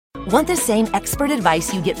Want the same expert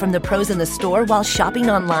advice you get from the pros in the store while shopping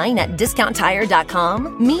online at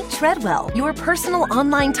DiscountTire.com? Meet Treadwell, your personal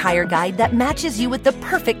online tire guide that matches you with the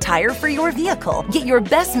perfect tire for your vehicle. Get your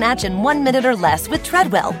best match in 1 minute or less with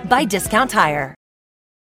Treadwell by Discount Tire.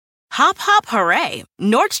 Hop, hop, hooray!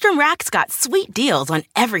 Nordstrom Rack's got sweet deals on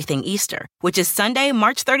everything Easter, which is Sunday,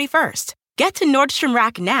 March 31st. Get to Nordstrom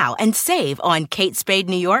Rack now and save on Kate Spade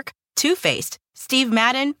New York, Too Faced, Steve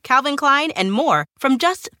Madden, Calvin Klein, and more from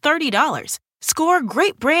just $30. Score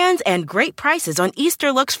great brands and great prices on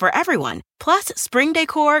Easter looks for everyone, plus spring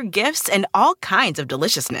decor, gifts, and all kinds of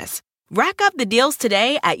deliciousness. Rack up the deals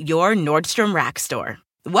today at your Nordstrom Rack store.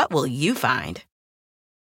 What will you find?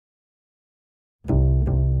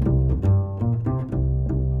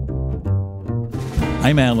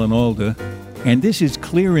 I'm Alan Alda, and this is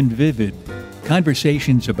Clear and Vivid,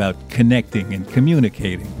 conversations about connecting and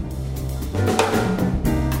communicating.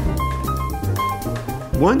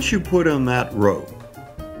 Once you put on that robe,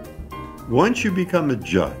 once you become a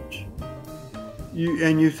judge,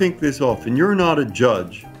 and you think this often, you're not a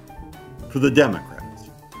judge for the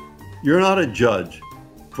Democrats. You're not a judge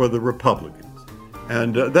for the Republicans.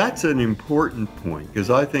 And that's an important point,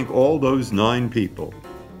 because I think all those 9 people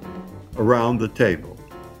around the table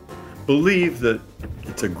believe that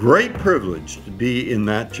it's a great privilege to be in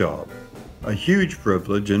that job, a huge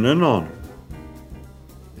privilege and an honor.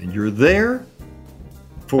 And you're there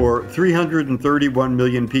for 331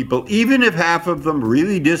 million people, even if half of them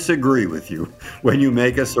really disagree with you when you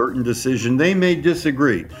make a certain decision. They may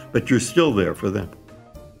disagree, but you're still there for them.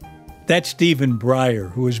 That's Stephen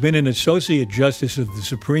Breyer, who has been an Associate Justice of the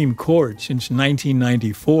Supreme Court since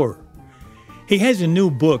 1994. He has a new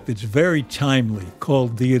book that's very timely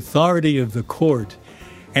called The Authority of the Court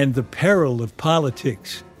and the Peril of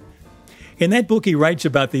Politics. In that book, he writes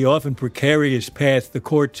about the often precarious path the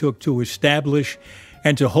court took to establish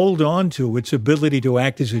and to hold on to its ability to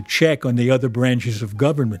act as a check on the other branches of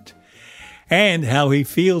government, and how he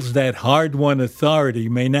feels that hard-won authority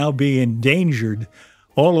may now be endangered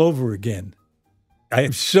all over again. I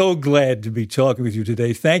am so glad to be talking with you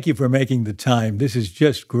today. Thank you for making the time. This is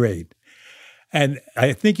just great. And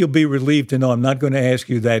I think you'll be relieved to know I'm not going to ask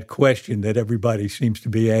you that question that everybody seems to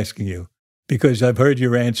be asking you, because I've heard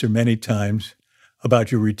your answer many times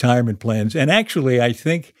about your retirement plans. And actually, I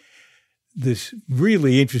think this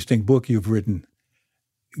really interesting book you've written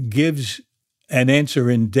gives an answer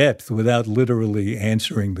in depth without literally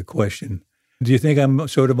answering the question. Do you think I'm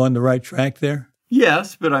sort of on the right track there?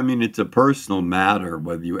 Yes, but I mean, it's a personal matter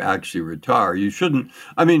whether you actually retire. You shouldn't.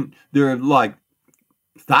 I mean, there are like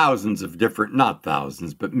thousands of different, not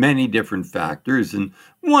thousands, but many different factors. And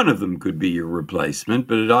one of them could be your replacement,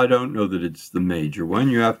 but I don't know that it's the major one.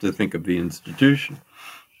 You have to think of the institution.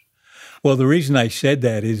 Well, the reason I said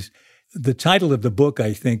that is the title of the book,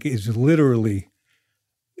 I think, is literally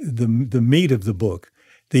the meat of the book,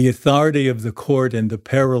 The Authority of the Court and the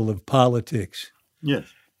Peril of Politics. Yes.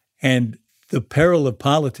 And the peril of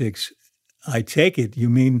politics, I take it, you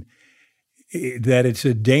mean that it's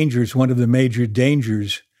a danger, it's one of the major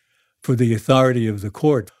dangers for the authority of the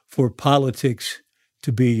court, for politics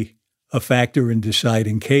to be a factor in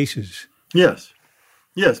deciding cases. Yes.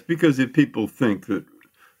 Yes, because if people think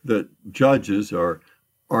that judges are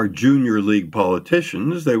junior league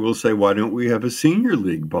politicians, they will say, why don't we have a senior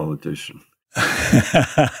league politician?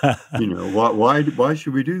 Why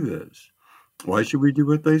should we do this? Why should we do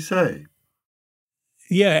what they say?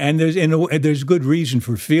 Yeah, and there's good reason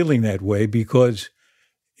for feeling that way, because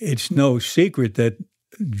it's no secret that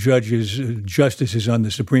justices on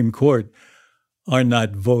the Supreme Court are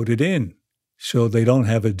not voted in. So they don't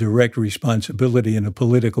have a direct responsibility in a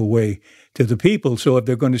political way to the people. So if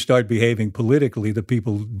they're going to start behaving politically, the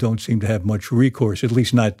people don't seem to have much recourse, at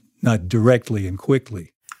least not directly and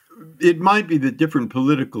quickly. It might be that different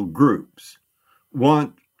political groups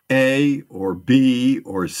want A or B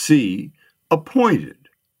or C appointed.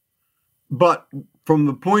 But from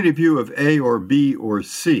the point of view of A or B or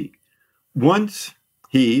C, once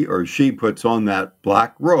he or she puts on that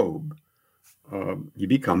black robe, he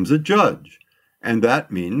becomes a judge. And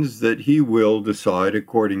that means that he will decide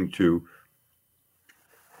according to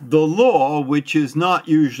the law, which is not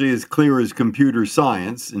usually as clear as computer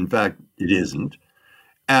science. In fact, it isn't.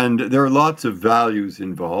 And there are lots of values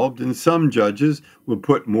involved. And some judges will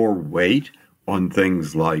put more weight on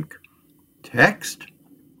things like text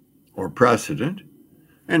or precedent,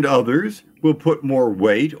 and others will put more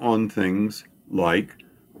weight on things like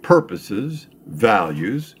purposes,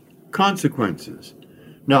 values, consequences.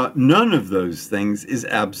 Now, none of those things is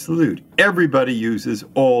absolute. Everybody uses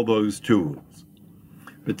all those tools,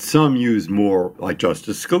 but some use more, like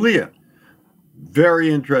Justice Scalia.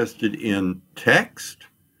 very interested in text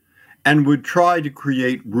and would try to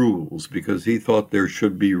create rules because he thought there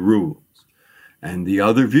should be rules. And the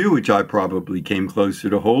other view, which I probably came closer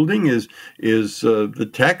to holding, is the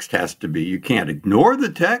text has to be, you can't ignore the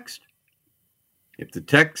text. If the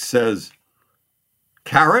text says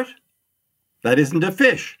carrot, that isn't a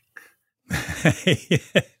fish.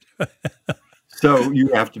 So you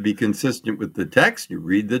have to be consistent with the text. You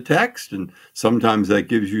read the text, and sometimes that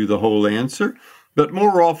gives you the whole answer, but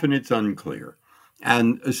more often it's unclear.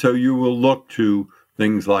 And so you will look to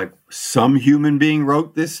things like some human being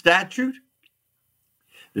wrote this statute.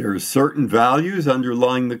 There are certain values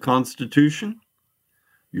underlying the Constitution.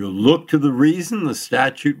 You'll look to the reason the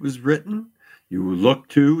statute was written. You will look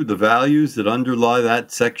to the values that underlie that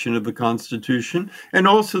section of the Constitution, and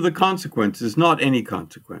also the consequences, not any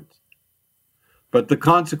consequence, but the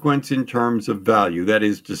consequence in terms of value. That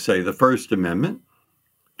is to say, the First Amendment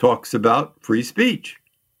talks about free speech.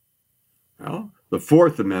 Well, the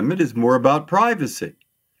Fourth Amendment is more about privacy.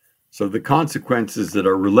 So the consequences that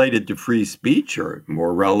are related to free speech are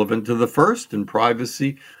more relevant to the first, and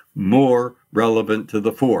privacy more relevant to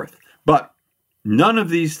the fourth. But none of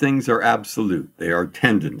these things are absolute. They are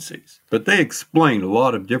tendencies, but they explain a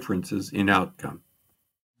lot of differences in outcome.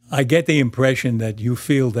 I get the impression that you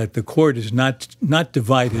feel that the court is not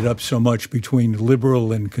divided up so much between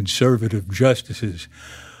liberal and conservative justices,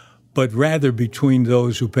 but rather between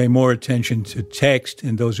those who pay more attention to text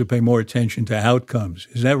and those who pay more attention to outcomes.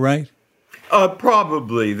 Is that right?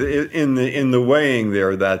 Probably. In the weighing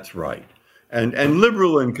there, that's right. And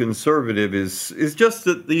liberal and conservative is just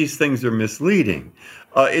that these things are misleading.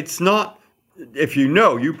 It's not, if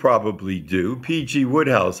you probably do, P.G.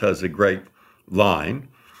 Wodehouse has a great line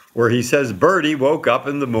where he says Bertie woke up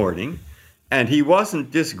in the morning and he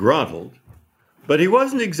wasn't disgruntled, but he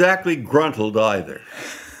wasn't exactly gruntled either.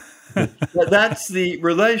 That's the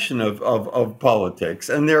relation of politics.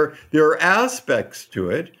 And there are aspects to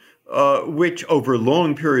it which over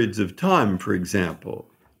long periods of time, for example,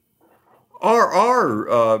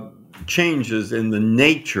 are changes in the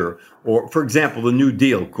nature, or for example, the New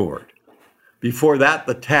Deal Court. Before that,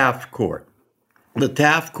 the Taft Court. The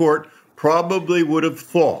Taft Court probably would have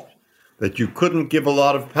thought that you couldn't give a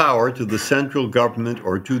lot of power to the central government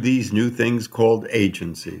or to these new things called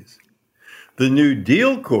agencies. The New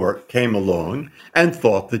Deal Court came along and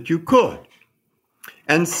thought that you could.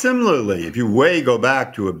 And similarly, if you go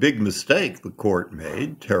back to a big mistake the court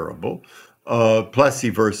made, terrible, Plessy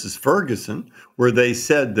versus Ferguson, where they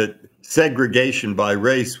said that segregation by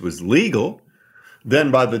race was legal,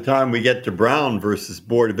 then by the time we get to Brown versus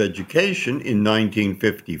Board of Education in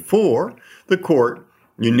 1954, the court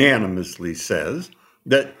unanimously says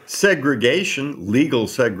that segregation, legal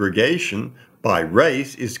segregation, by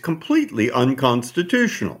race is completely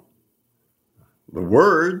unconstitutional. The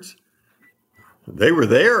words, they were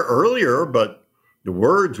there earlier, but the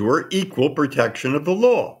words were equal protection of the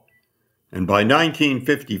law. And by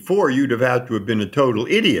 1954, you'd have had to have been a total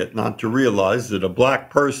idiot not to realize that a black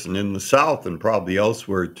person in the South, and probably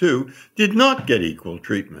elsewhere too, did not get equal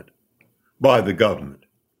treatment by the government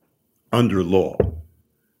under law.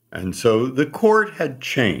 And so the court had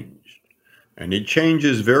changed. And it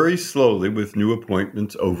changes very slowly with new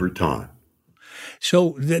appointments over time.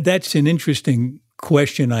 So that's an interesting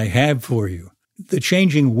question I have for you. The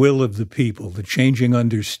changing will of the people, the changing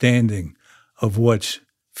understanding of what's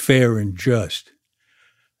fair and just,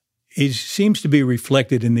 seems to be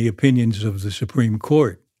reflected in the opinions of the Supreme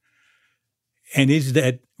Court. And is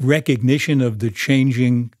that recognition of the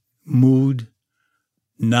changing mood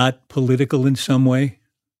not political in some way?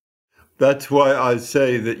 That's why I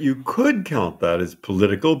say that you could count that as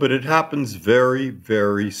political, but it happens very,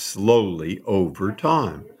 very slowly over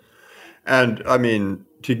time. And I mean,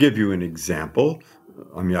 to give you an example,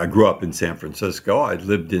 I grew up in San Francisco. I'd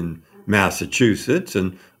lived in Massachusetts,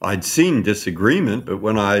 and I'd seen disagreement,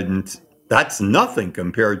 but that's nothing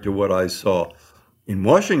compared to what I saw in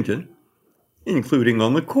Washington, including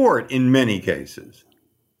on the court in many cases.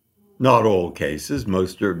 Not all cases,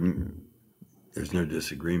 most are. There's no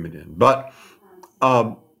disagreement in. But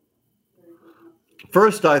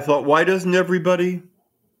first I thought, why doesn't everybody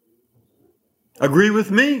agree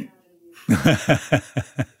with me?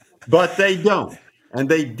 But they don't, and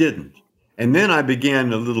they didn't. And then I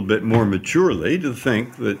began a little bit more maturely to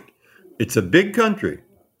think that it's a big country.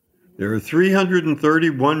 There are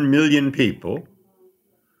 331 million people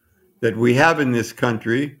that we have in this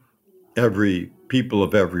country, people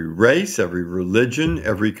of every race, every religion,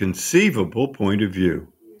 every conceivable point of view.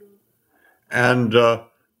 And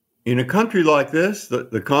in a country like this,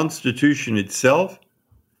 the Constitution itself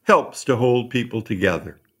helps to hold people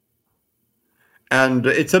together. And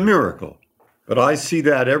it's a miracle. But I see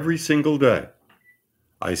that every single day.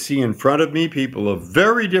 I see in front of me people of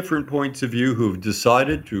very different points of view who've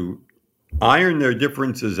decided to iron their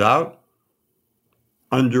differences out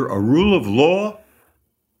under a rule of law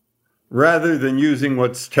rather than using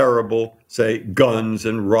what's terrible, say, guns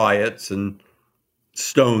and riots and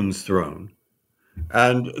stones thrown.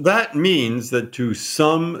 And that means that to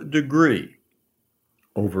some degree,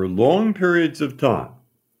 over long periods of time,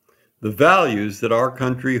 the values that our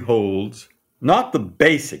country holds, not the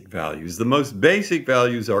basic values, the most basic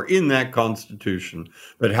values are in that Constitution,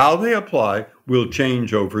 but how they apply will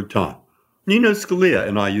change over time. Nino Scalia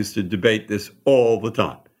and I used to debate this all the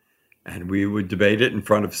time. And we would debate it in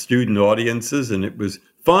front of student audiences, and it was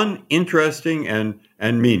fun, interesting, and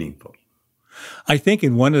meaningful. I think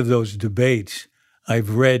in one of those debates,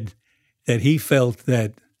 I've read that he felt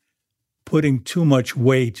that putting too much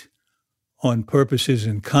weight on purposes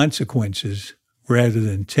and consequences rather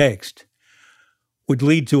than text would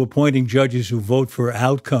lead to appointing judges who vote for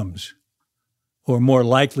outcomes or more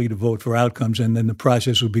likely to vote for outcomes, and then the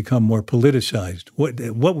process would become more politicized.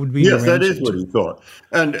 What would be your answer? Yes, that is what he thought.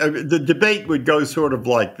 And the debate would go sort of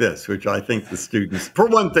like this, which I think the students, for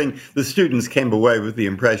one thing, the students came away with the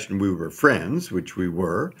impression we were friends, which we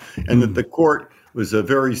were, and that the court was a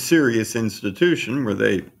very serious institution where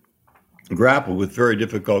they grapple with very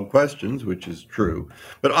difficult questions, which is true.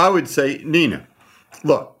 But I would say, Nina,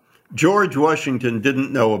 look, George Washington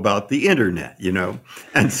didn't know about the internet,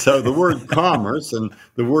 and so the word commerce and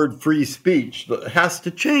the word free speech has to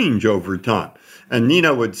change over time. And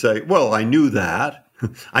Nina would say, well, I knew that.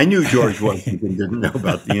 I knew George Washington didn't know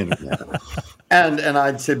about the internet. And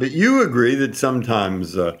I'd say, but you agree that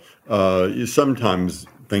sometimes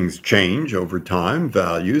things change over time,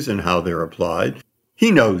 values and how they're applied. He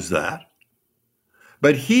knows that.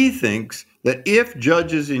 But he thinks that if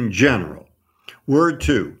judges in general were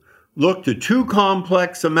to look to too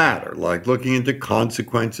complex a matter, like looking into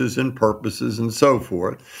consequences and purposes and so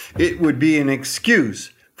forth, it would be an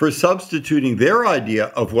excuse for substituting their idea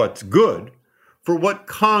of what's good for what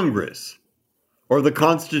Congress or the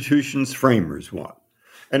Constitution's framers want.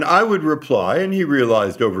 And I would reply, and he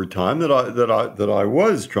realized over time that I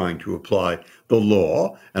was trying to apply the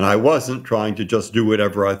law, and I wasn't trying to just do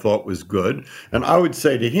whatever I thought was good. And I would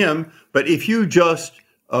say to him, but if you just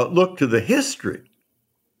look to the history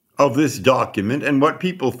of this document and what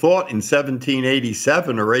people thought in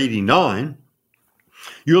 1787 or 89,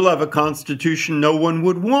 you'll have a constitution no one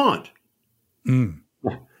would want.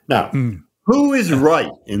 Now, who is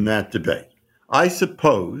right in that debate? I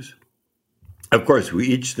suppose, of course, we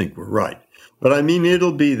each think we're right, but I mean,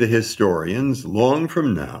 it'll be the historians long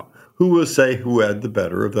from now who will say who had the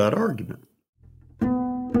better of that argument.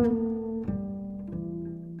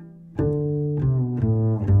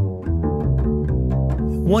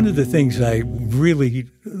 One of the things I really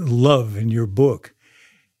love in your book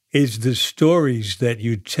is the stories that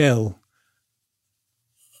you tell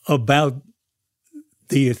about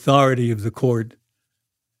the authority of the court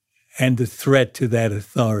and the threat to that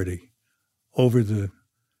authority. Over the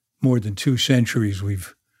more than 2 centuries,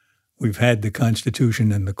 we've had the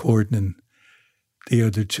Constitution and the court and the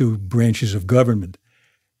other 2 branches of government.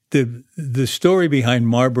 The story behind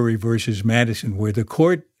Marbury versus Madison, where the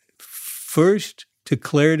court first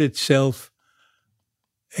declared itself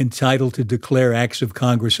entitled to declare acts of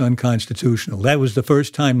Congress unconstitutional. That was the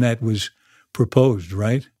first time that was proposed,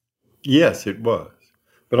 right? Yes, it was.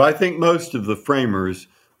 But I think most of the framers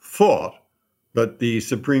thought that the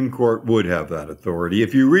Supreme Court would have that authority.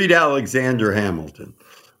 If you read Alexander Hamilton,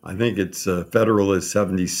 I think it's Federalist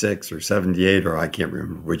 76 or 78, or I can't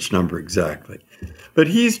remember which number exactly. But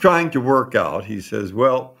he's trying to work out, he says,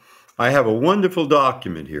 well, I have a wonderful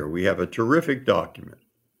document here. We have a terrific document.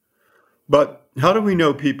 But how do we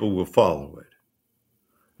know people will follow it?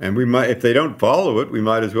 And we might, if they don't follow it, we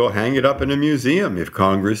might as well hang it up in a museum. If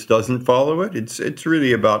Congress doesn't follow it, it's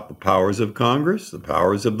really about the powers of Congress, the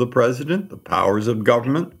powers of the president, the powers of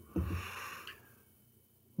government.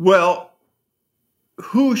 Well,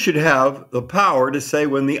 who should have the power to say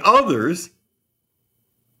when the others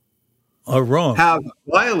are wrong, have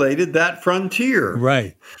violated that frontier?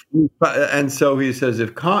 Right. And so he says, if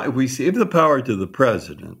we give the power to the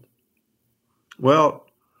president, well,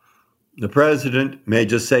 the president may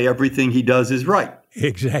just say everything he does is right.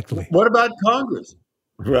 Exactly. What about Congress?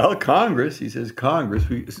 Well, Congress, he says,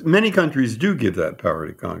 many countries do give that power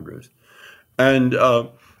to Congress. And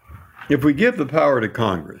if we give the power to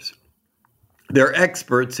Congress, they're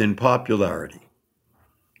experts in popularity.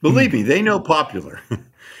 Believe me, they know popular.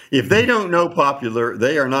 If they don't know popular,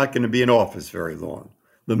 they are not going to be in office very long,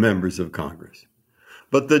 the members of Congress.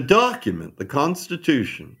 But the document, the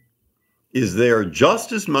Constitution, is there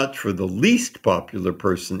just as much for the least popular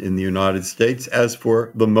person in the United States as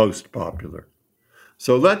for the most popular.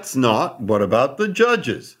 So let's not. What about the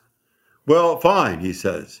judges? Well, fine, he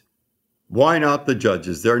says. Why not the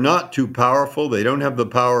judges? They're not too powerful. They don't have the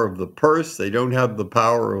power of the purse. They don't have the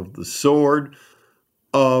power of the sword.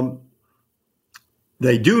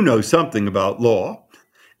 They do know something about law,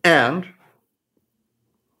 and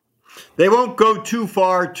they won't go too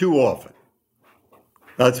far too often.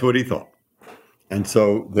 That's what he thought. And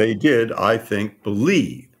so they did, I think,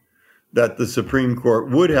 believe that the Supreme Court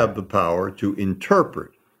would have the power to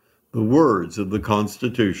interpret the words of the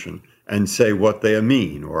Constitution and say what they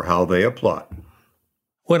mean or how they apply.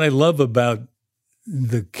 What I love about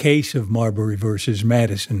the case of Marbury versus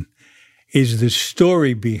Madison is the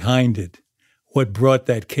story behind it, what brought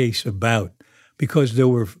that case about, because there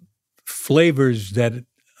were flavors that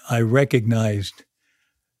I recognized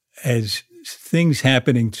as things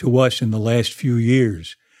happening to us in the last few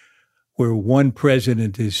years, where one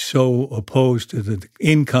president is so opposed to the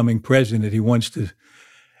incoming president, he wants to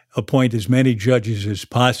appoint as many judges as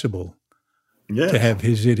possible to have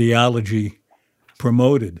his ideology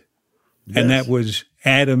promoted. Yes. And that was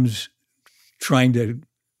Adams trying to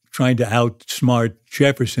outsmart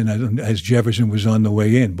Jefferson as Jefferson was on the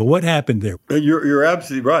way in. But what happened there? You're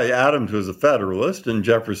absolutely right. Adams was a Federalist, and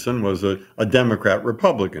Jefferson was a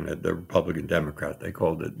Democrat-Republican, the Republican-Democrat, they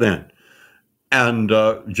called it then. And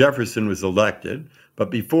Jefferson was elected, but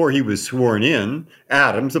before he was sworn in,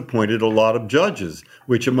 Adams appointed a lot of judges,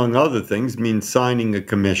 which, among other things, means signing a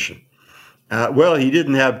commission. Well, he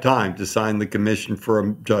didn't have time to sign the commission for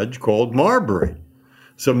a judge called Marbury.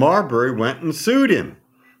 So Marbury went and sued him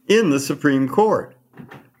in the Supreme Court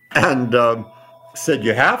and said,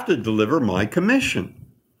 you have to deliver my commission.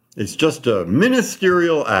 It's just a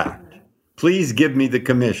ministerial act. Please give me the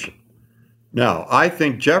commission. Now, I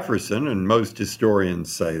think Jefferson, and most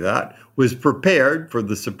historians say that, was prepared for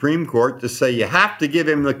the Supreme Court to say you have to give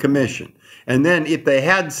him the commission. And then if they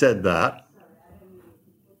had said that,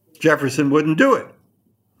 Jefferson wouldn't do it.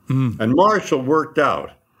 And Marshall worked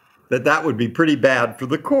out that that would be pretty bad for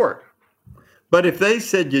the court. But if they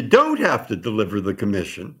said you don't have to deliver the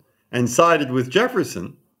commission and sided with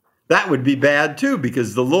Jefferson, that would be bad too,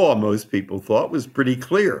 because the law, most people thought, was pretty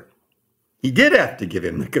clear. He did have to give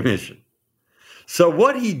him the commission. So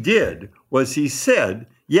what he did was he said,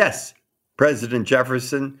 yes, President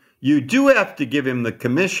Jefferson, you do have to give him the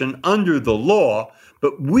commission under the law,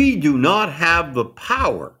 but we do not have the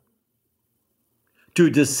power to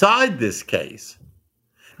decide this case,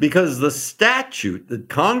 because the statute that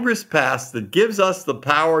Congress passed that gives us the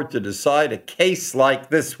power to decide a case like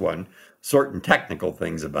this one, certain technical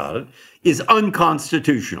things about it, is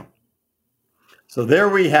unconstitutional. So there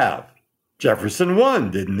we have. Jefferson won,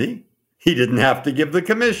 didn't he? He didn't have to give the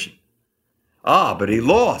commission. But he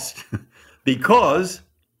lost because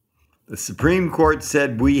the Supreme Court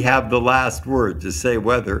said we have the last word to say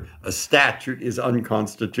whether a statute is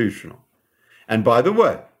unconstitutional. And by the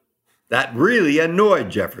way, that really annoyed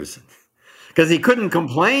Jefferson because he couldn't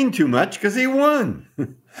complain too much because he won.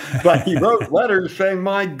 But he wrote letters saying,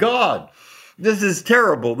 my God, this is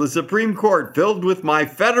terrible. The Supreme Court, filled with my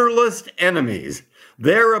Federalist enemies,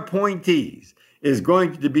 their appointees, is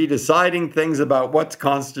going to be deciding things about what's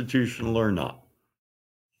constitutional or not.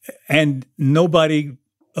 And nobody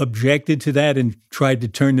objected to that and tried to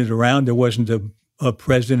turn it around? There wasn't a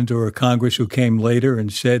president or a Congress who came later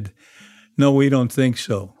and said, no, we don't think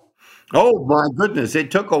so. Oh, my goodness. It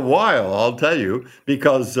took a while, I'll tell you,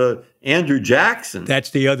 because Andrew Jackson. That's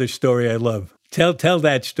the other story I love. Tell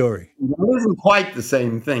that story. It wasn't quite the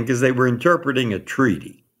same thing because they were interpreting a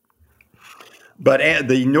treaty. But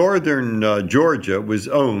the northern Georgia was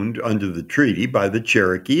owned under the treaty by the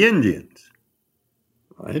Cherokee Indians.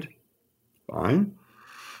 Right? Fine.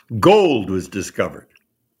 Gold was discovered.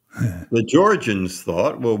 The Georgians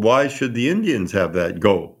thought, well, why should the Indians have that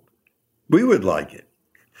gold? We would like it.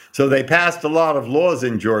 So they passed a lot of laws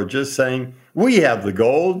in Georgia saying, we have the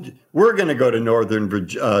gold, we're going to go to northern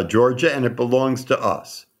Georgia, and it belongs to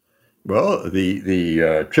us. Well,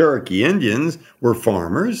 the Cherokee Indians were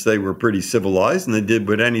farmers. They were pretty civilized, and they did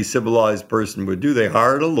what any civilized person would do. They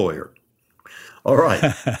hired a lawyer. All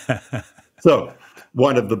right. So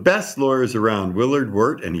one of the best lawyers around, Willard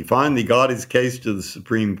Wirt, and he finally got his case to the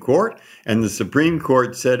Supreme Court, and the Supreme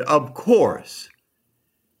Court said, of course,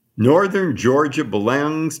 northern Georgia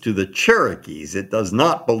belongs to the Cherokees. It does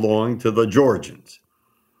not belong to the Georgians.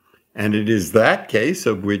 And it is that case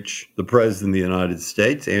of which the President of the United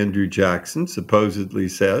States, Andrew Jackson, supposedly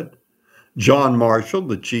said, John Marshall,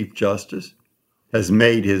 the Chief Justice, has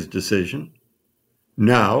made his decision.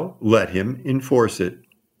 Now let him enforce it.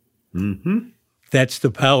 That's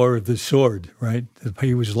the power of the sword, right?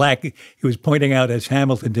 He was pointing out, as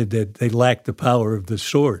Hamilton did, that they lacked the power of the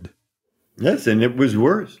sword. Yes, and it was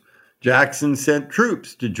worse. Jackson sent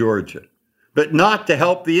troops to Georgia, but not to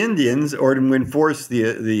help the Indians or to enforce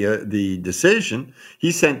the decision.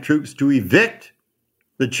 He sent troops to evict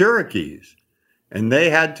the Cherokees, and they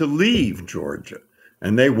had to leave Georgia.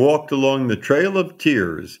 And they walked along the Trail of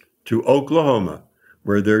Tears to Oklahoma,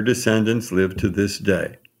 where their descendants live to this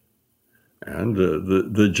day. And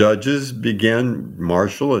the judges began,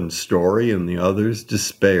 Marshall and Story and the others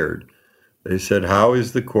despaired. They said, how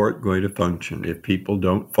is the court going to function if people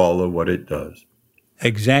don't follow what it does?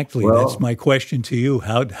 Exactly. Well, that's my question to you.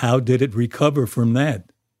 How did it recover from that?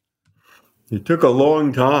 It took a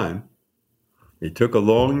long time.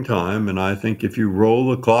 And I think if you roll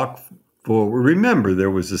the clock forward, remember there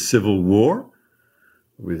was a civil war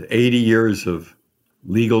with 80 years of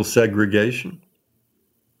legal segregation.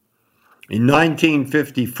 In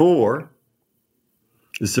 1954,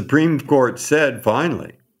 the Supreme Court said,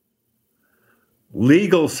 finally,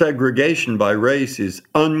 legal segregation by race is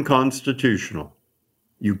unconstitutional.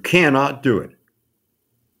 You cannot do it.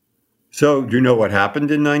 So, do you know what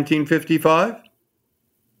happened in 1955?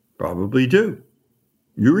 Probably do.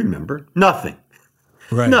 You remember? Nothing.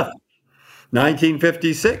 Right. Nothing.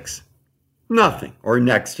 1956? Nothing, or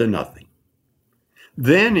next to nothing.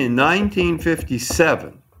 Then in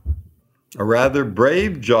 1957, a rather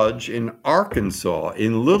brave judge in Arkansas,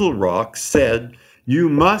 in Little Rock, said, you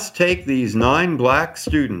must take these 9 black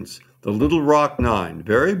students, the Little Rock 9,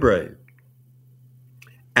 very brave,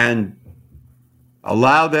 and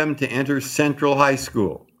allow them to enter Central High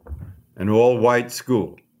School, an all-white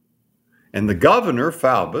school. And the governor,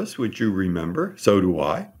 Faubus, which you remember, so do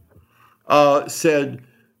I, said,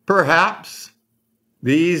 perhaps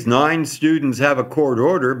these 9 students have a court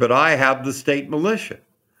order, but I have the state militia.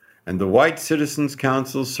 And the White Citizens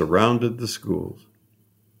Council surrounded the schools.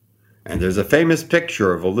 And there's a famous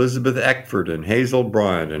picture of Elizabeth Eckford and Hazel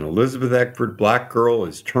Bryan. And Elizabeth Eckford, black girl,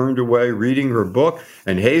 is turned away reading her book.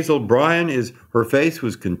 And Hazel Bryan, her face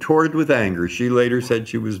was contorted with anger. She later said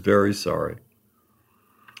she was very sorry.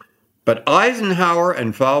 But Eisenhower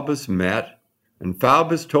and Faubus met, and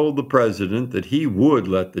Faubus told the president that he would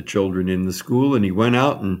let the children in the school, and he went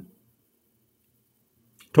out and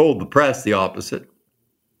told the press the opposite.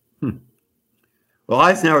 Well,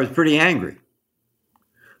 Eisenhower was pretty angry.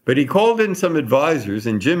 But he called in some advisors,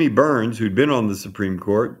 and Jimmy Burns, who'd been on the Supreme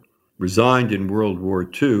Court, resigned in World War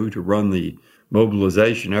II to run the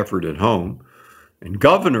mobilization effort at home. And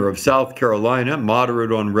governor of South Carolina,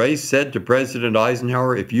 moderate on race, said to President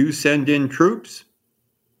Eisenhower, if you send in troops,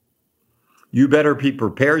 you better be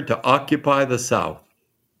prepared to occupy the South.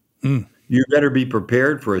 You better be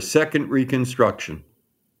prepared for a second Reconstruction.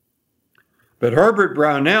 But Herbert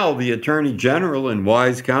Brownell, the Attorney General and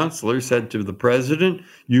wise counselor, said to the president,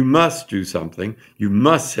 you must do something. You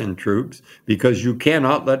must send troops because you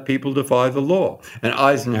cannot let people defy the law. And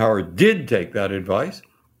Eisenhower did take that advice.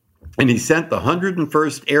 And he sent the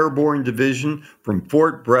 101st Airborne Division from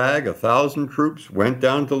Fort Bragg. 1,000 troops went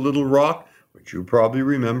down to Little Rock, which you probably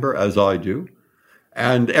remember, as I do.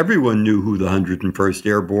 And everyone knew who the 101st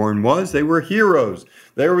Airborne was. They were heroes.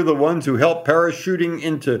 They were the ones who helped parachuting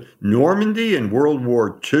into Normandy in World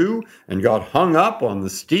War II and got hung up on the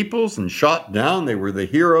steeples and shot down. They were the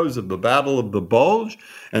heroes of the Battle of the Bulge.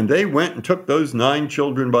 And they went and took those 9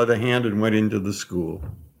 children by the hand and went into the school.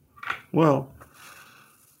 Well,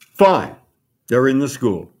 fine. They're in the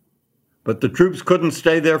school. But the troops couldn't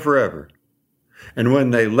stay there forever. And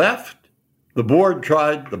when they left, the Board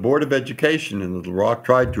of Education in Little Rock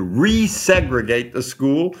tried to resegregate the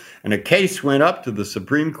school, and a case went up to the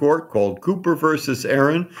Supreme Court called Cooper versus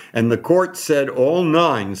Aaron, and the court said, all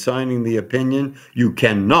 9 signing the opinion, you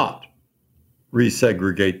cannot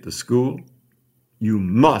resegregate the school. You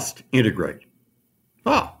must integrate.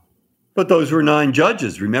 But those were 9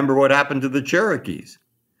 judges. Remember what happened to the Cherokees.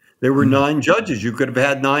 There were 9 judges. You could have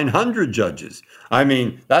had 900 judges. I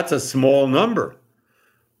mean, that's a small number.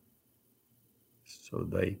 So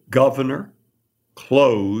the governor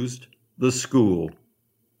closed the school.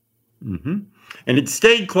 And it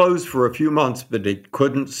stayed closed for a few months, but it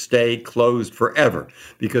couldn't stay closed forever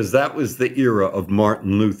because that was the era of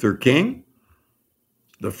Martin Luther King,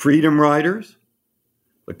 the Freedom Riders.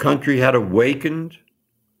 The country had awakened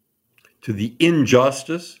to the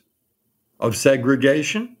injustice of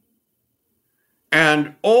segregation.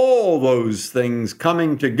 And all those things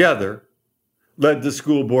coming together led the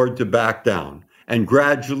school board to back down and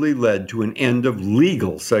gradually led to an end of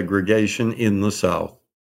legal segregation in the South.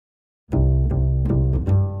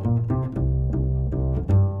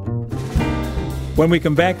 When we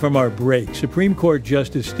come back from our break, Supreme Court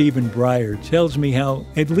Justice Stephen Breyer tells me how,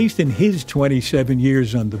 at least in his 27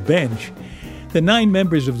 years on the bench, the 9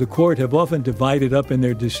 members of the court have often divided up in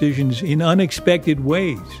their decisions in unexpected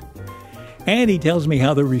ways. And he tells me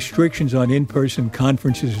how the restrictions on in-person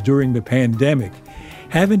conferences during the pandemic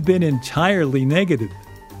haven't been entirely negative.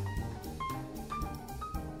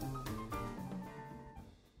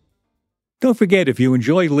 Don't forget, if you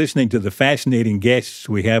enjoy listening to the fascinating guests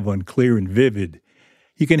we have on Clear and Vivid,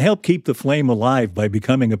 you can help keep the flame alive by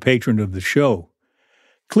becoming a patron of the show.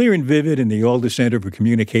 Clear and Vivid and the Alda Center for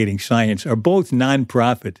Communicating Science are both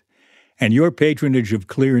nonprofit, and your patronage of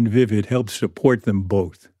Clear and Vivid helps support them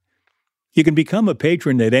both. You can become a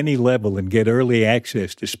patron at any level and get early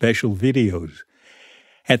access to special videos.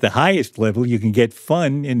 At the highest level, you can get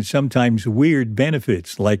fun and sometimes weird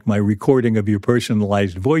benefits, like my recording of your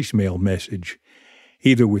personalized voicemail message,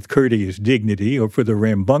 either with courteous dignity or, for the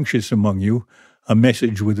rambunctious among you, a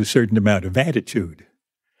message with a certain amount of attitude.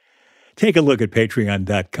 Take a look at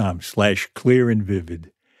patreon.com/clearandvivid,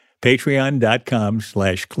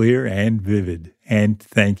 patreon.com/clearandvivid, and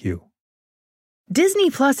thank you. Disney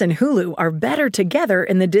Plus and Hulu are better together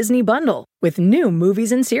in the Disney Bundle with new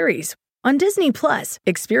movies and series. On Disney Plus,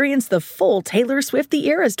 experience the full Taylor Swift The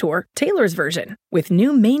Eras Tour, Taylor's version, with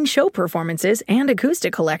new main show performances and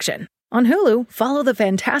acoustic collection. On Hulu, follow the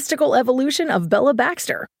fantastical evolution of Bella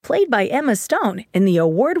Baxter, played by Emma Stone in the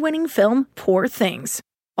award-winning film Poor Things.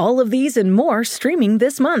 All of these and more streaming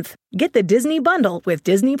this month. Get the Disney Bundle with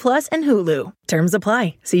Disney Plus and Hulu. Terms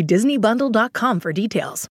apply. See DisneyBundle.com for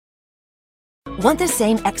details. Want the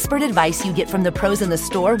same expert advice you get from the pros in the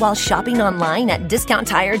store while shopping online at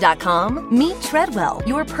DiscountTire.com? Meet Treadwell,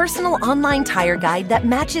 your personal online tire guide that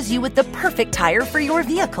matches you with the perfect tire for your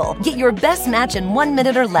vehicle. Get your best match in 1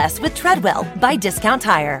 minute or less with Treadwell by Discount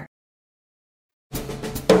Tire.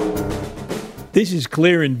 This is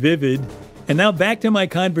Clear and Vivid. And now back to my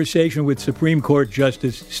conversation with Supreme Court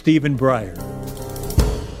Justice Stephen Breyer.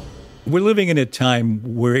 We're living in a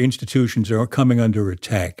time where institutions are coming under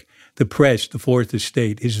attack. The press, the fourth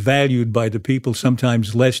estate, is valued by the people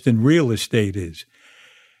sometimes less than real estate is.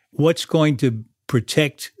 What's going to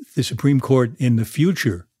protect the Supreme Court in the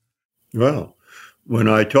future? Well, when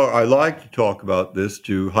I like to talk about this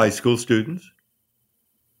to high school students,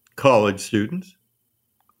 college students,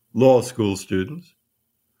 law school students,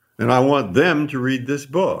 and I want them to read this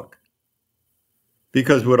book.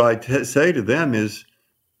 Because what I say to them is,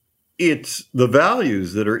 it's the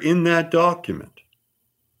values that are in that document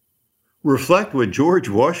reflect what George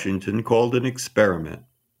Washington called an experiment.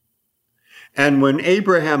 And when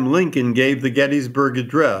Abraham Lincoln gave the Gettysburg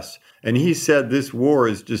Address, and he said this war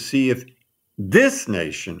is to see if this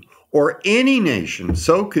nation or any nation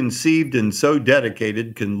so conceived and so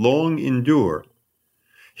dedicated can long endure,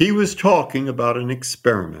 he was talking about an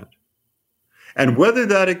experiment. And whether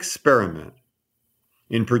that experiment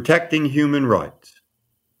in protecting human rights,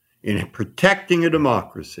 in protecting a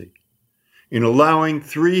democracy, in allowing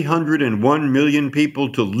 301 million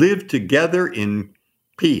people to live together in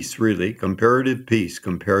peace, really, comparative peace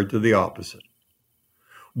compared to the opposite.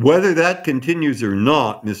 Whether that continues or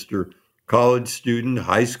not, Mr. College student,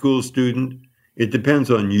 high school student, it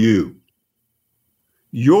depends on you.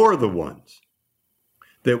 You're the ones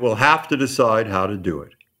that will have to decide how to do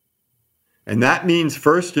it. And that means,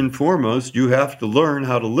 first and foremost, you have to learn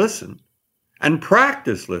how to listen and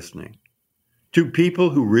practice listening to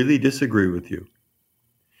people who really disagree with you,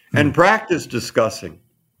 and practice discussing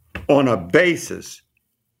on a basis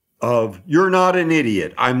of, you're not an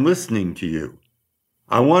idiot, I'm listening to you.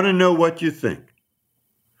 I want to know what you think.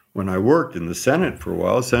 When I worked in the Senate for a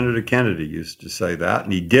while, Senator Kennedy used to say that,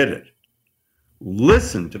 and he did it.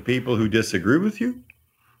 Listen to people who disagree with you,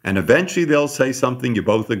 and eventually they'll say something you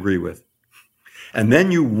both agree with. And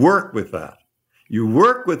then you work with that. You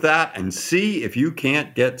work with that and see if you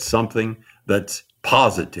can't get something that's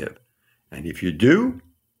positive. And if you do,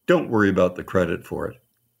 don't worry about the credit for it.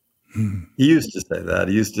 He used to say that.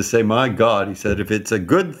 He used to say, my God, he said, if it's a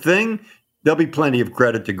good thing, there'll be plenty of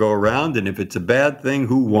credit to go around. And if it's a bad thing,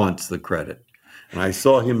 who wants the credit? And I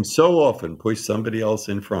saw him so often push somebody else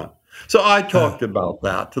in front. So I talked about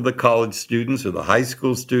that to the college students or the high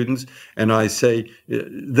school students. And I say,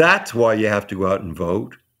 that's why you have to go out and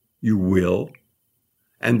vote. You will.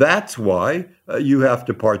 And that's why you have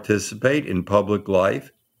to participate in public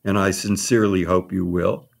life, and I sincerely hope you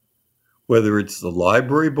will, whether it's the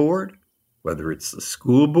library board, whether it's the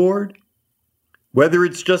school board, whether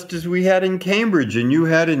it's just as we had in Cambridge and you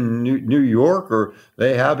had in New York, or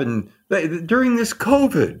they have during this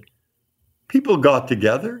COVID. People got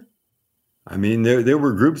together. I mean, there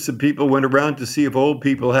were groups of people went around to see if old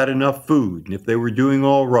people had enough food and if they were doing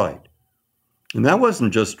all right. And that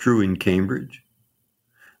wasn't just true in Cambridge.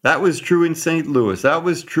 That was true in St. Louis. That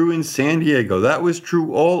was true in San Diego. That was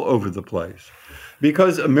true all over the place.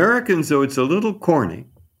 Because Americans, though it's a little corny,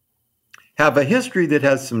 have a history that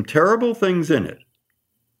has some terrible things in it.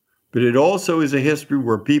 But it also is a history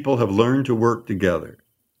where people have learned to work together.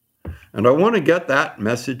 And I want to get that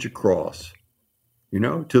message across,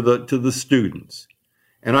 to the students.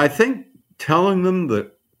 And I think telling them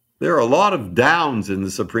that there are a lot of downs in the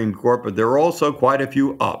Supreme Court, but there are also quite a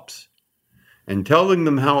few ups. And telling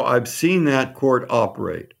them how I've seen that court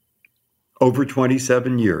operate over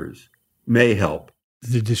 27 years may help.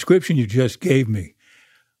 The description you just gave me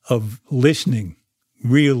of listening,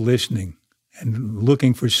 real listening, and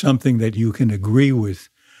looking for something that you can agree with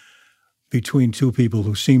between two people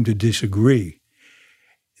who seem to disagree,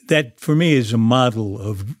 that for me is a model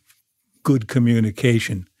of good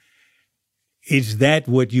communication. Is that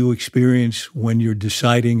what you experience when you're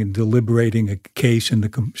deciding and deliberating a case in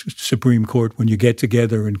the Supreme Court, when you get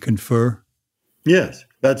together and confer? Yes,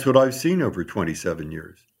 that's what I've seen over 27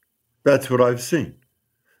 years. That's what I've seen.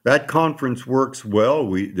 That conference works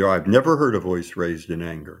well. I've never heard a voice raised in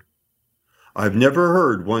anger. I've never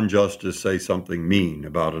heard one justice say something mean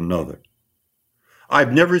about another.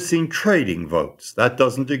 I've never seen trading votes. That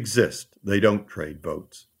doesn't exist. They don't trade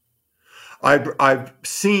votes. I've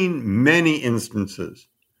seen many instances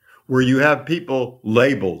where you have people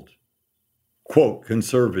labeled, quote,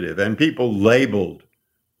 conservative, and people labeled,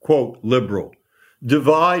 quote, liberal,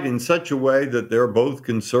 divide in such a way that they're both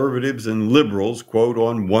conservatives and liberals, quote,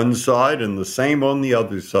 on one side and the same on the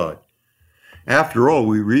other side. After all,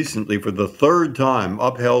 we recently, for the third time,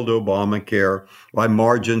 upheld Obamacare by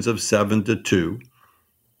margins of 7-2.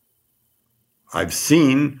 I've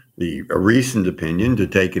seen a recent opinion, to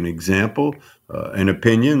take an example, an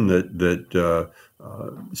opinion that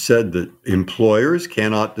said that employers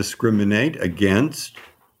cannot discriminate against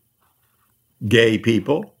gay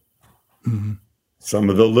people. Mm-hmm.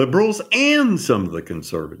 Some of the liberals and some of the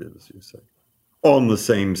conservatives, you say, on the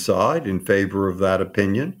same side in favor of that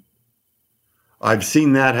opinion. I've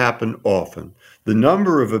seen that happen often. The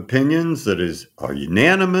number of opinions that are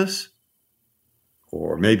unanimous,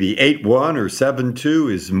 or maybe 8-1 or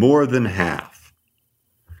 7-2, is more than half.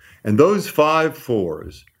 And those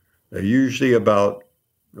 5-4s, they're usually about,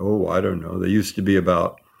 they used to be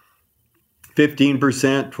about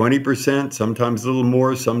 15%, 20%, sometimes a little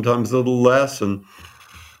more, sometimes a little less, and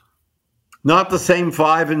not the same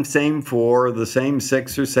 5 and same 4, the same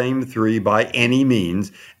 6 or same 3 by any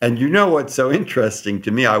means. And you know what's so interesting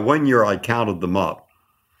to me? One year I counted them up.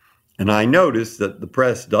 And I noticed that the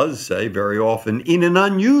press does say very often, in an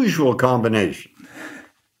unusual combination.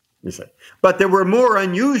 You say, but there were more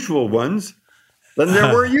unusual ones than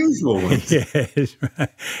there were usual ones. Yes, right.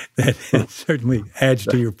 That certainly adds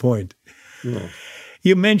to your point. Yeah.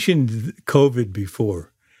 You mentioned COVID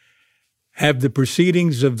before. Have the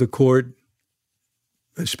proceedings of the court,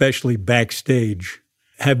 especially backstage,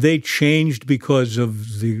 have they changed because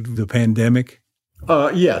of the pandemic?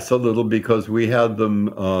 Yes, a little, because we had them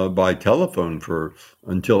by telephone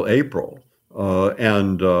until April,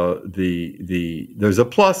 and there's a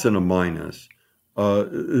plus and a minus.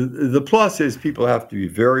 The plus is people have to be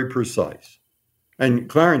very precise, and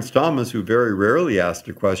Clarence Thomas, who very rarely asked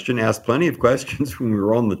a question, asked plenty of questions when we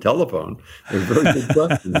were on the telephone. They're very good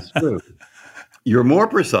questions too. You're more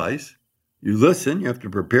precise. You listen. You have to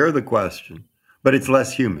prepare the question, but it's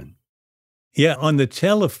less human. Yeah, on the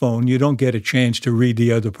telephone, you don't get a chance to read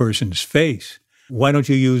the other person's face. Why don't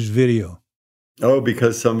you use video? Oh,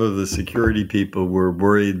 because some of the security people were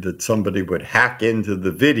worried that somebody would hack into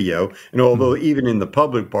the video. And although even in the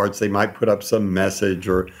public parts, they might put up some message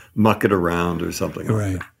or muck it around or something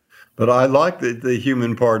like that. But I like the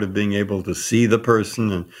human part of being able to see the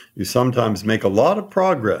person, and you sometimes make a lot of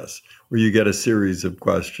progress where you get a series of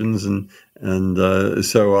questions. And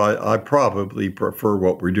so I probably prefer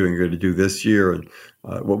what we're going to do this year. And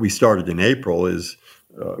what we started in April is,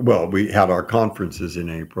 we had our conferences in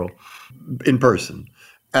April in person.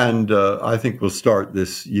 And I think we'll start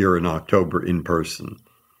this year in October in person.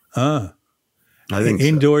 I think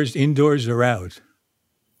indoors or out?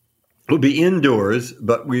 We'll be indoors,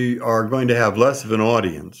 but we are going to have less of an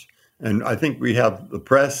audience. And I think we have the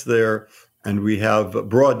press there, and we have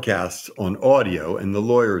broadcasts on audio, and the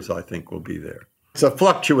lawyers, I think, will be there. It's a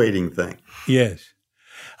fluctuating thing. Yes.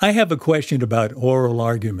 I have a question about oral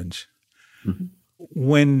arguments. Mm-hmm.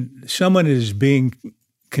 When someone is being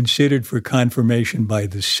considered for confirmation by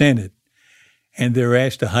the Senate, and they're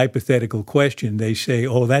asked a hypothetical question, they say,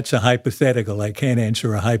 oh, that's a hypothetical. I can't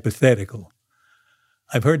answer a hypothetical.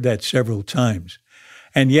 I've heard that several times.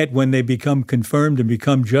 And yet when they become confirmed and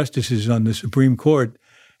become justices on the Supreme Court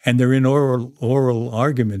and they're in oral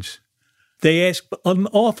arguments, they ask an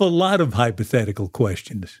awful lot of hypothetical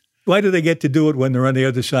questions. Why do they get to do it when they're on the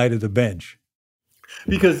other side of the bench?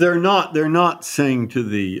 Because they're not saying to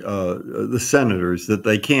the senators that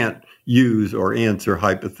they can't use or answer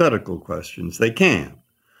hypothetical questions. They can.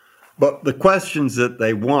 But the questions that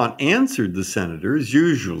they want answered, the senators,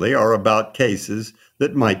 usually are about cases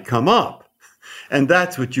that might come up. And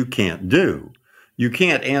that's what you can't do. You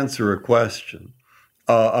can't answer a question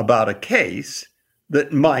about a case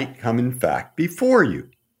that might come, in fact, before you.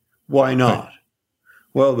 Why not? Right.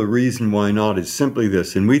 Well, the reason why not is simply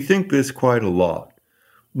this, and we think this quite a lot.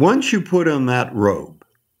 Once you put on that robe,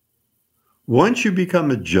 once you become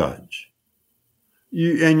a judge,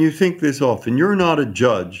 and you think this often, you're not a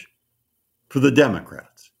judge for the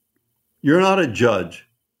Democrats. You're not a judge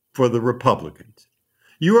for the Republicans.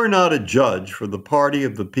 You are not a judge for the party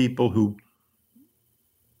of the people who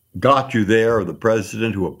got you there or the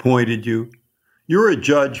president who appointed you. You're a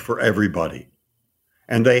judge for everybody,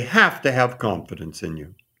 and they have to have confidence in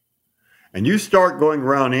you. And you start going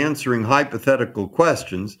around answering hypothetical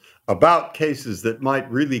questions about cases that might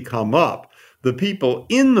really come up, the people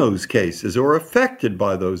in those cases or affected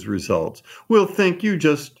by those results will think you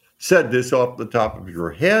just said this off the top of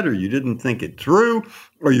your head, or you didn't think it through,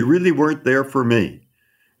 or you really weren't there for me.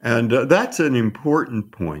 And that's an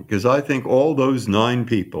important point, because I think all those 9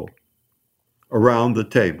 people around the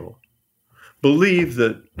table believe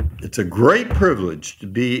that it's a great privilege to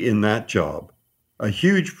be in that job, a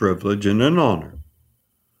huge privilege and an honor.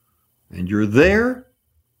 And you're there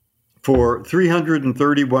for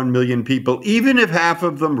 331 million people, even if half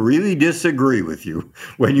of them really disagree with you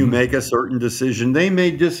when you make a certain decision. They may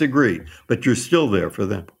disagree, but you're still there for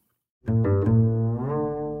them.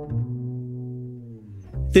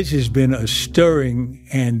 This has been a stirring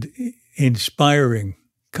and inspiring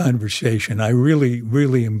conversation. I really,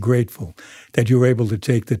 really am grateful that you were able to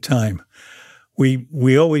take the time.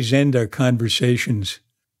 We always end our conversations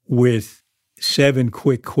with 7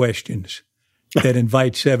 quick questions that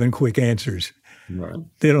invite 7 quick answers. Right.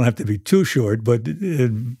 They don't have to be too short, but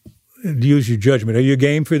use your judgment. Are you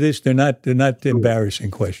game for this? They're not sure.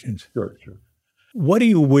 Embarrassing questions. Sure. What do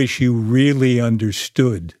you wish you really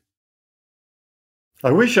understood?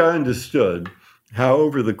 I wish I understood how,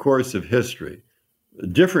 over the course of history,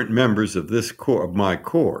 different members of my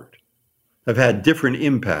court have had different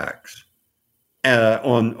impacts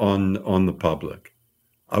on the public.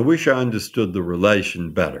 I wish I understood the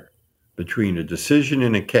relation better between a decision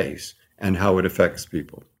in a case and how it affects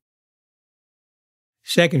people.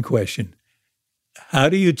 Second question. How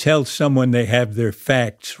do you tell someone they have their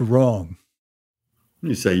facts wrong?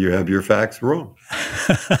 You say you have your facts wrong.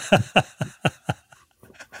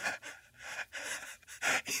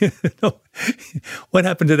 What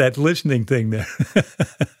happened to that listening thing there?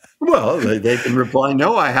 Well, they can reply,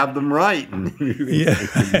 no, I have them right. Yeah.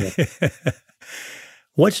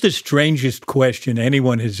 What's the strangest question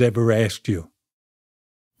anyone has ever asked you?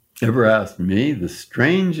 Ever asked me? The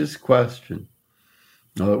strangest question?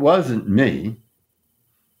 Well, it wasn't me,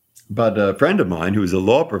 but a friend of mine who's a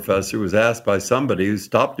law professor was asked by somebody who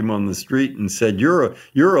stopped him on the street and said, you're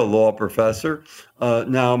a law professor.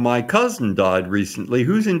 Now, my cousin died recently.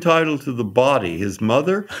 Who's entitled to the body, his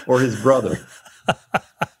mother or his brother?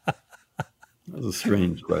 That was a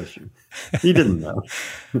strange question. He didn't know.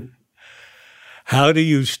 How do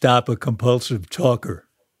you stop a compulsive talker?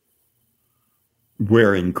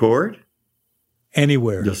 Where, in court?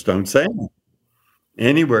 Anywhere. Just don't say it.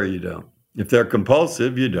 Anywhere you don't. If they're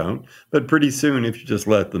compulsive, you don't. But pretty soon, if you just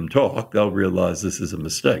let them talk, they'll realize this is a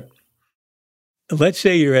mistake. Let's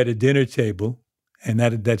say you're at a dinner table, and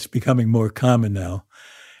that's becoming more common now,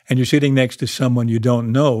 and you're sitting next to someone you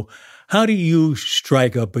don't know. How do you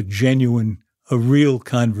strike up a real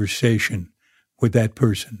conversation with that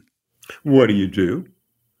person? What do you do?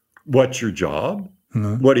 What's your job?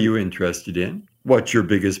 What are you interested in? What's your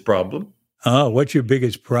biggest problem? Oh, what's your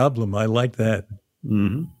biggest problem? I like that.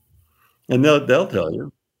 Mm-hmm. And they'll tell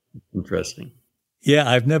you. Interesting. Yeah,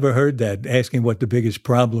 I've never heard that, asking what the biggest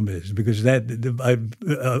problem is, because I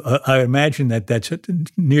imagine that's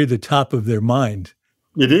near the top of their mind.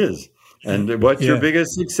 It is. And what's your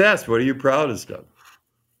biggest success? What are you proudest of?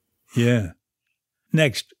 Yeah.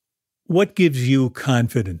 Next, what gives you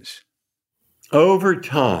confidence? Over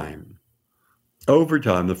time,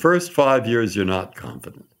 the first 5 years, you're not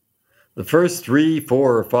confident. The first 3,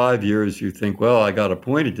 4, or 5 years, you think, well, I got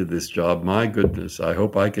appointed to this job. My goodness, I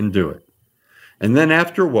hope I can do it. And then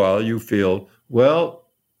after a while, you feel, well,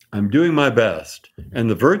 I'm doing my best. And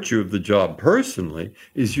the virtue of the job personally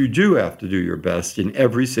is you do have to do your best in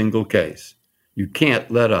every single case. You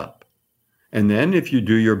can't let up. And then if you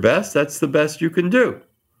do your best, that's the best you can do.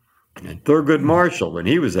 And Thurgood Marshall, when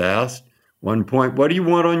he was asked one point, what do you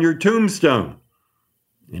want on your tombstone?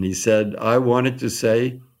 And he said, I wanted to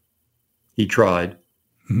say he tried.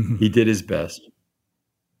 He did his best.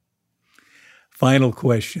 Final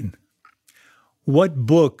question. What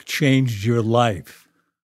book changed your life?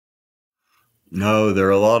 No, there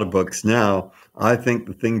are a lot of books now. I think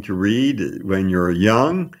the thing to read when you're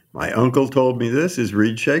young, my uncle told me this, is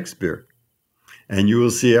read Shakespeare. And you will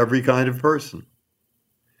see every kind of person.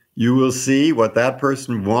 You will see what that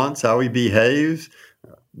person wants, how he behaves,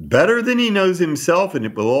 better than he knows himself, and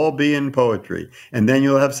it will all be in poetry. And then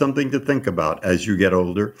you'll have something to think about as you get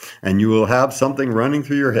older, and you will have something running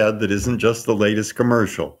through your head that isn't just the latest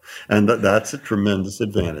commercial. And that's a tremendous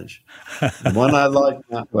advantage. The one I like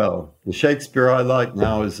now, well, the Shakespeare I like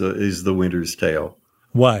now is The Winter's Tale.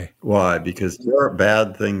 Why? Why? Because there are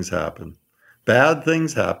bad things happen. Bad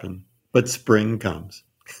things happen, but spring comes.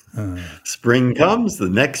 Spring comes, the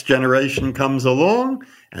next generation comes along,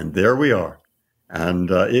 and there we are. And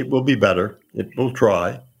it will be better. It will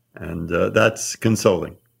try. And that's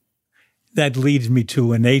consoling. That leads me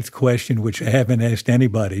to an eighth question, which I haven't asked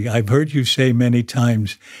anybody. I've heard you say many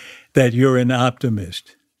times that you're an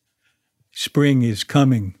optimist. Spring is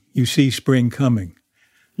coming. You see spring coming.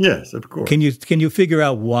 Yes, of course. Can you figure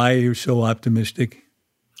out why you're so optimistic?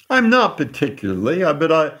 I'm not particularly,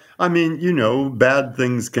 but I mean, you know, bad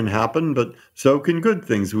things can happen, but so can good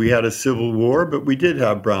things. We had a civil war, but we did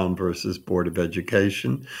have Brown versus Board of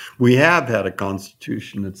Education. We have had a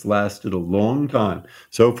constitution that's lasted a long time.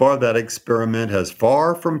 So far, that experiment has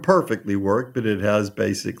far from perfectly worked, but it has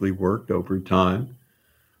basically worked over time.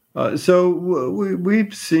 So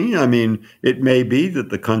we've seen, I mean, it may be that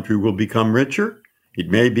the country will become richer. It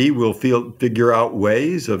may be we'll figure out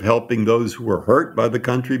ways of helping those who are hurt by the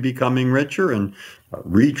country becoming richer and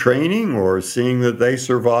retraining or seeing that they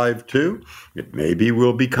survive too. It may be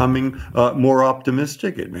we're becoming more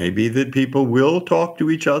optimistic. It may be that people will talk to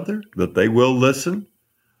each other, that they will listen.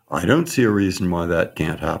 I don't see a reason why that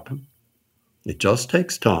can't happen. It just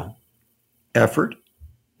takes time, effort,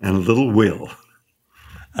 and a little will.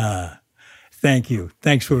 Thank you.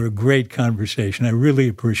 Thanks for a great conversation. I really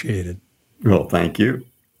appreciate it. Well, thank you.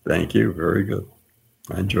 Thank you. Very good.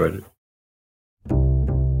 I enjoyed it.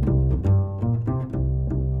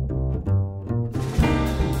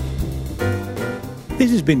 This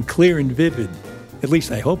has been Clear and Vivid. At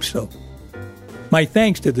least I hope so. My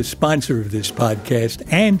thanks to the sponsor of this podcast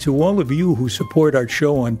and to all of you who support our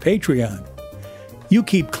show on Patreon. You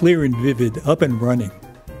keep Clear and Vivid up and running.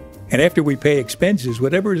 And after we pay expenses,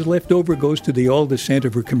 whatever is left over goes to the Alda Center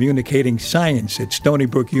for Communicating Science at Stony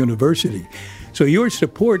Brook University. So your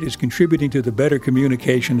support is contributing to the better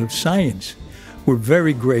communication of science. We're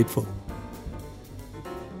very grateful.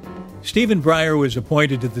 Stephen Breyer was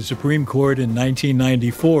appointed to the Supreme Court in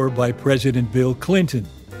 1994 by President Bill Clinton.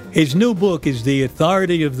 His new book is The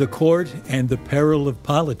Authority of the Court and the Peril of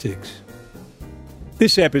Politics.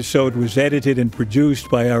 This episode was edited and produced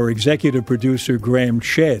by our executive producer, Graham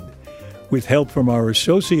Chedd, with help from our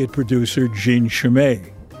associate producer, Jean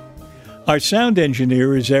Chimay. Our sound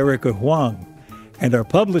engineer is Erica Huang, and our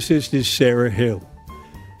publicist is Sarah Hill.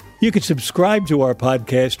 You can subscribe to our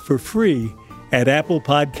podcast for free at Apple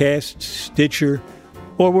Podcasts, Stitcher,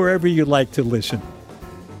 or wherever you like to listen.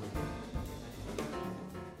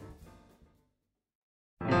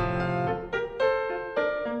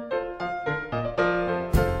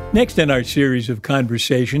 Next in our series of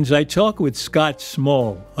conversations, I talk with Scott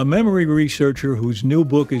Small, a memory researcher whose new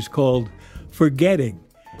book is called Forgetting: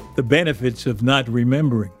 The Benefits of Not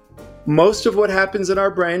Remembering. Most of what happens in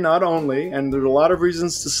our brain, not only, and there are a lot of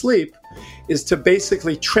reasons to sleep, is to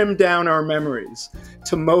basically trim down our memories,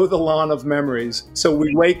 to mow the lawn of memories, so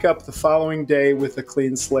we wake up the following day with a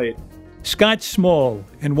clean slate. Scott Small,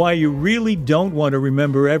 and why you really don't want to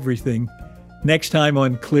remember everything, next time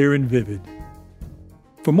on Clear and Vivid.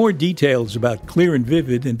 For more details about Clear and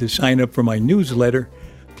Vivid and to sign up for my newsletter,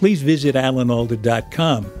 please visit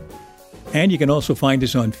alanalda.com. And you can also find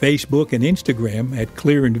us on Facebook and Instagram at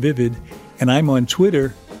Clear and Vivid, and I'm on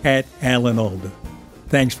Twitter at Alan Alda.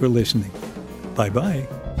 Thanks for listening. Bye-bye.